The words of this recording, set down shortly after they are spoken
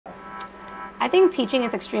I think teaching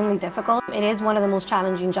is extremely difficult. It is one of the most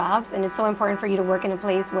challenging jobs, and it's so important for you to work in a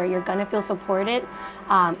place where you're gonna feel supported,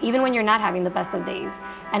 even when you're not having the best of days.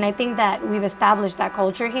 And I think that we've established that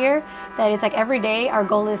culture here, that it's like every day our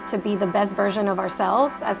goal is to be the best version of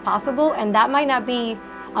ourselves as possible, and that might not be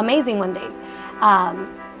amazing one day.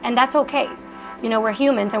 And that's okay. You know, we're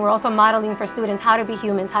humans, and we're also modeling for students how to be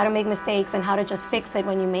humans, how to make mistakes, and how to just fix it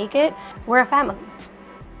when you make it. We're a family.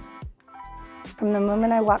 From the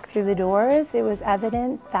moment I walked through the doors, it was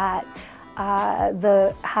evident that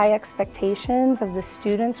the high expectations of the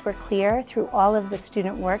students were clear through all of the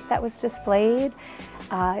student work that was displayed.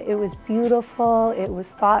 It was beautiful, it was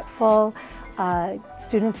thoughtful.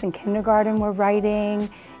 Students in kindergarten were writing.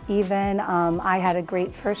 Even I had a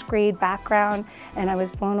great first grade background, and I was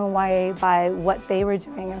blown away by what they were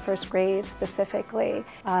doing in first grade specifically.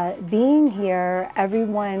 Being here,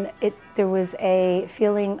 there was a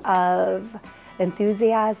feeling of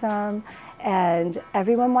enthusiasm, and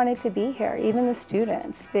everyone wanted to be here, even the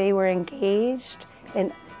students. They were engaged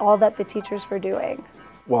in all that the teachers were doing.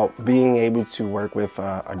 Well, being able to work with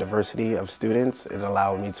a diversity of students, it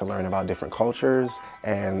allowed me to learn about different cultures,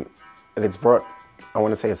 and it's brought, I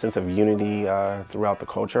want to say, a sense of unity throughout the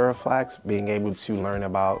culture of Flax, being able to learn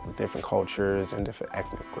about different cultures and different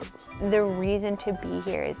ethnic groups. The reason to be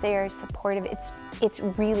here is they are supportive. It's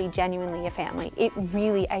really genuinely a family.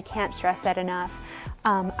 I can't stress that enough.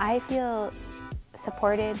 I feel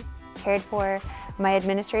supported, cared for. My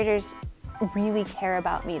administrators really care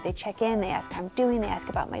about me. They check in, they ask how I'm doing, they ask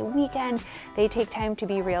about my weekend. They take time to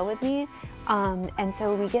be real with me. And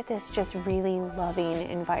so we get this just really loving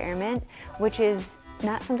environment, which is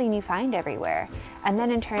not something you find everywhere. And then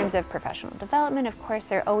in terms of professional development, of course,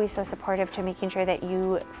 they're always so supportive to making sure that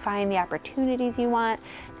you find the opportunities you want.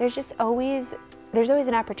 There's always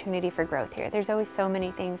an opportunity for growth here. There's always so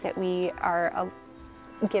many things that we are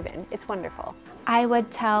given. It's wonderful. I would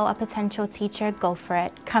tell a potential teacher, go for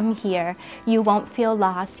it, come here. You won't feel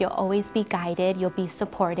lost, you'll always be guided, you'll be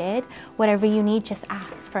supported. Whatever you need, just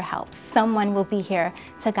ask for help. Someone will be here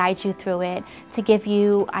to guide you through it, to give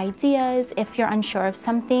you ideas. If you're unsure of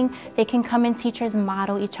something, they can come and teachers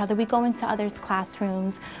model each other. We go into others'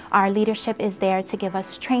 classrooms. Our leadership is there to give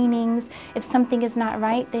us trainings. If something is not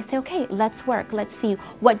right, they say, okay, let's work, let's see,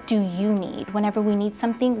 what do you need? Whenever we need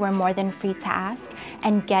something, we're more than free to ask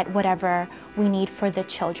and get whatever we need for the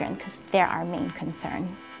children, because they're our main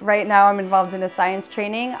concern. Right now I'm involved in a science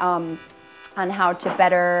training on how to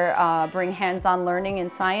better bring hands-on learning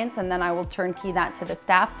in science, and then I will turnkey that to the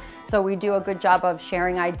staff. So we do a good job of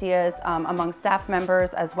sharing ideas among staff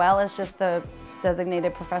members, as well as just the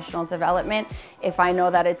designated professional development. If I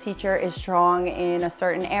know that a teacher is strong in a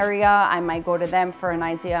certain area, I might go to them for an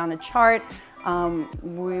idea on a chart.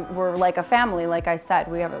 We're like a family, like I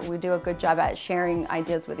said. We do a good job at sharing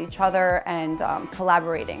ideas with each other and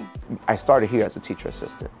collaborating. I started here as a teacher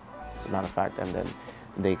assistant, as a matter of fact, and then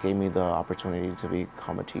they gave me the opportunity to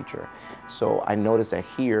become a teacher. So I noticed that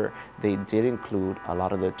here they did include a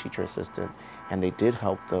lot of the teacher assistant, and they did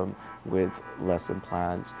help them with lesson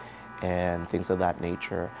plans and things of that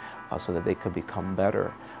nature so that they could become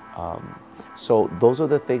better. So those are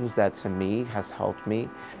the things that to me has helped me.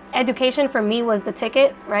 Education for me was the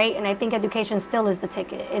ticket, right? And I think education still is the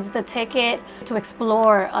ticket. It's the ticket to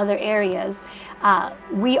explore other areas.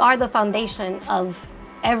 We are the foundation of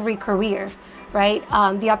every career, right?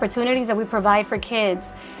 The opportunities that we provide for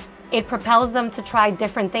kids, it propels them to try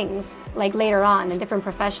different things, like later on in different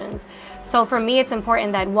professions. So for me, it's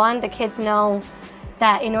important that, one, the kids know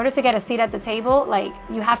that in order to get a seat at the table, like,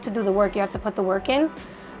 you have to do the work, you have to put the work in.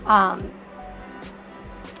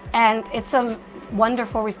 And it's a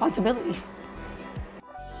wonderful responsibility.